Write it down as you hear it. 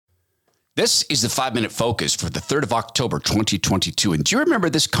This is the 5-Minute Focus for the 3rd of October, 2022. And do you remember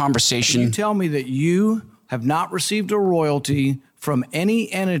this conversation? Can you tell me that you have not received a royalty from any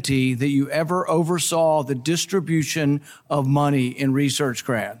entity that you ever oversaw the distribution of money in research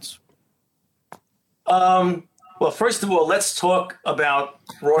grants? Well, first of all, let's talk about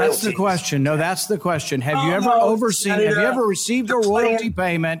royalties. That's the question. No, that's the question. Have you ever received a royalty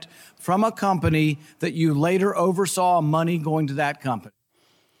payment from a company that you later oversaw money going to that company?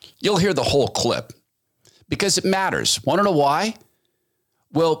 You'll hear the whole clip because it matters. Want to know why?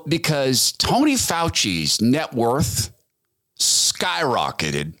 Well, because Tony Fauci's net worth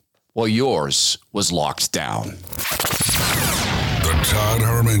skyrocketed while yours was locked down. The Todd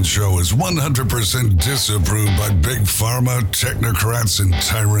Herman Show is 100% disapproved by big pharma, technocrats, and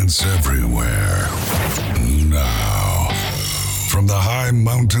tyrants everywhere. Now, from the high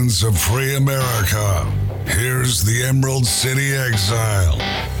mountains of free America, here's the Emerald City exile,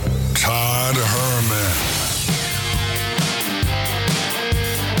 Todd Herman.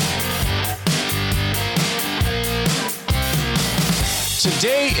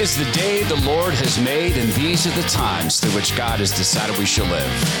 Today is the day the Lord has made, and these are the times through which God has decided we shall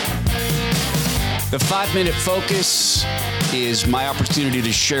live. The 5-Minute Focus is my opportunity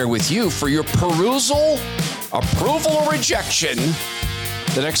to share with you for your perusal, approval, or rejection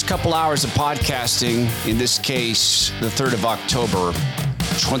the next couple hours of podcasting, in this case, the 3rd of October,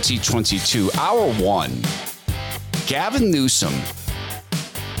 2022. Hour 1, Gavin Newsome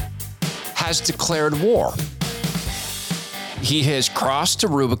has declared war. He has crossed a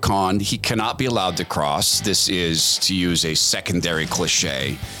Rubicon he cannot be allowed to cross. This is, to use a secondary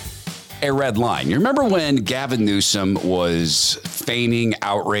cliche, a red line. You remember when Gavin Newsome was feigning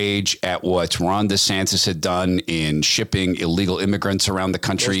outrage at what Ron DeSantis had done in shipping illegal immigrants around the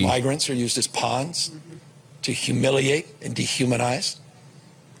country? Those migrants are used as pawns to humiliate and dehumanize.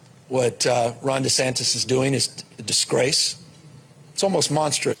 What Ron DeSantis is doing is a disgrace. It's almost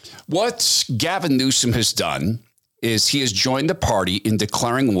monstrous. What Gavin Newsome has done is he has joined the party in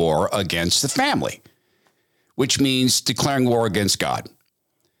declaring war against the family, which means declaring war against God.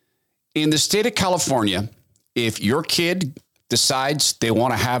 In the state of California, if your kid decides they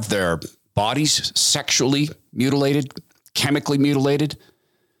want to have their bodies sexually mutilated, chemically mutilated,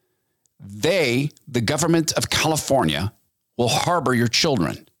 the government of California, will harbor your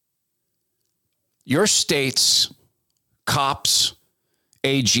children. Your state's cops,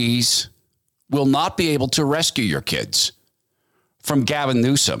 AGs, will not be able to rescue your kids from Gavin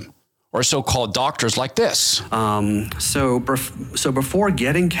Newsome or so-called doctors like this. So before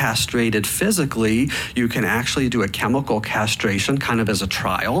getting castrated physically, you can actually do a chemical castration kind of as a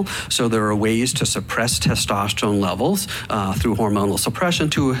trial. So there are ways to suppress testosterone levels through hormonal suppression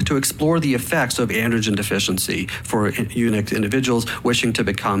to explore the effects of androgen deficiency for unique individuals wishing to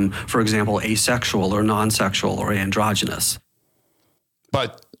become, for example, asexual or non-sexual or androgynous.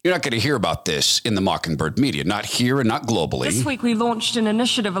 But you're not going to hear about this in the Mockingbird media, not here and not globally. This week, we launched an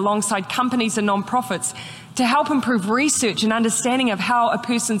initiative alongside companies and nonprofits to help improve research and understanding of how a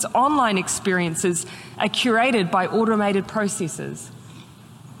person's online experiences are curated by automated processes.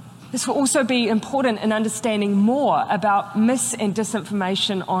 This will also be important in understanding more about mis- and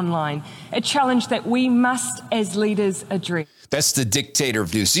disinformation online, a challenge that we must, as leaders, address. That's the dictator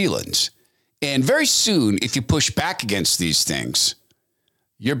of New Zealand. And very soon, if you push back against these things,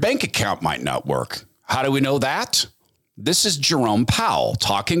 your bank account might not work. How do we know that? This is Jerome Powell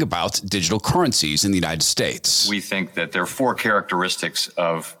talking about digital currencies in the United States. We think that there are 4 characteristics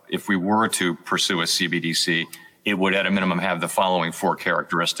of, if we were to pursue a CBDC, it would at a minimum have the following 4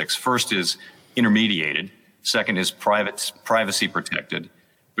 characteristics. First is intermediated. Second is privacy protected.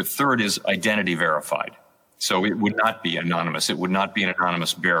 But third is identity verified. So it would not be anonymous. It would not be an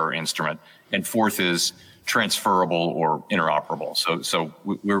anonymous bearer instrument. And fourth is transferable or interoperable. So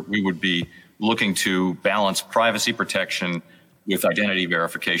we would be looking to balance privacy protection with identity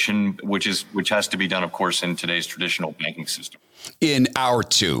verification, which has to be done, of course, in today's traditional banking system. In hour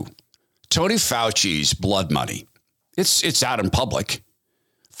 2, Tony Fauci's blood money. It's out in public.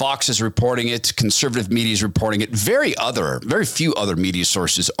 Fox is reporting it. Conservative media is reporting it. Very few other media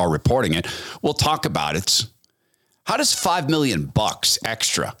sources are reporting it. We'll talk about it. How does $5 million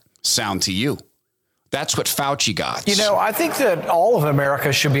extra sound to you? That's what Fauci got. You know, I think that all of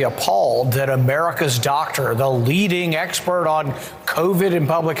America should be appalled that America's doctor, the leading expert on COVID and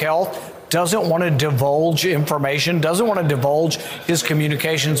public health, doesn't want to divulge information, doesn't want to divulge his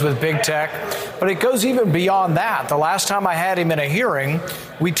communications with big tech. But it goes even beyond that. The last time I had him in a hearing,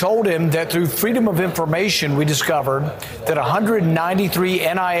 we told him that through freedom of information, we discovered that 193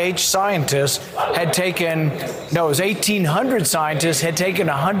 NIH scientists had taken, no, it was 1,800 scientists had taken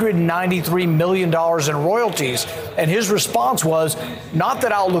 $193 million in royalties. And his response was, not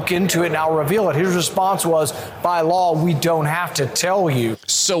that I'll look into it and I'll reveal it. His response was, by law, we don't have to tell you.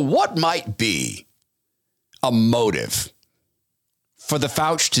 So what might be a motive for the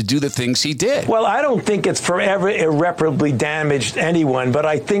Fauci to do the things he did? Well, I don't think it's forever irreparably damaged anyone, but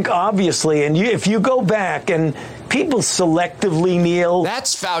I think obviously, and if you go back and people selectively, Neil.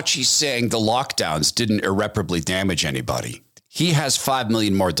 That's Fauci saying the lockdowns didn't irreparably damage anybody. He has $5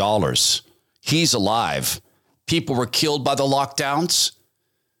 million more. He's alive. People were killed by the lockdowns.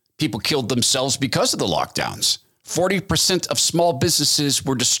 People killed themselves because of the lockdowns. 40% of small businesses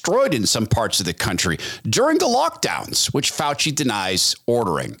were destroyed in some parts of the country during the lockdowns, which Fauci denies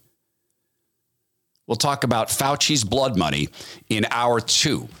ordering. We'll talk about Fauci's blood money in hour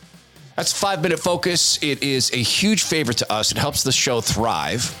 2. That's 5 Minute Focus. It is a huge favor to us. It helps the show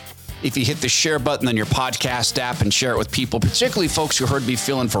thrive. If you hit the share button on your podcast app and share it with people, particularly folks who heard me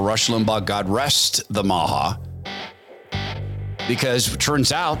feeling for Rush Limbaugh, God rest the Maha. Because it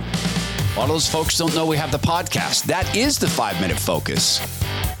turns out a lot of those folks don't know we have the podcast. That is the 5 Minute Focus.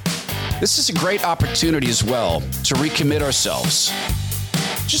 This is a great opportunity as well to recommit ourselves.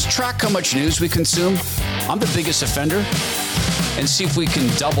 Just track how much news we consume. I'm the biggest offender. And see if we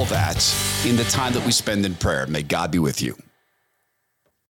can double that in the time that we spend in prayer. May God be with you.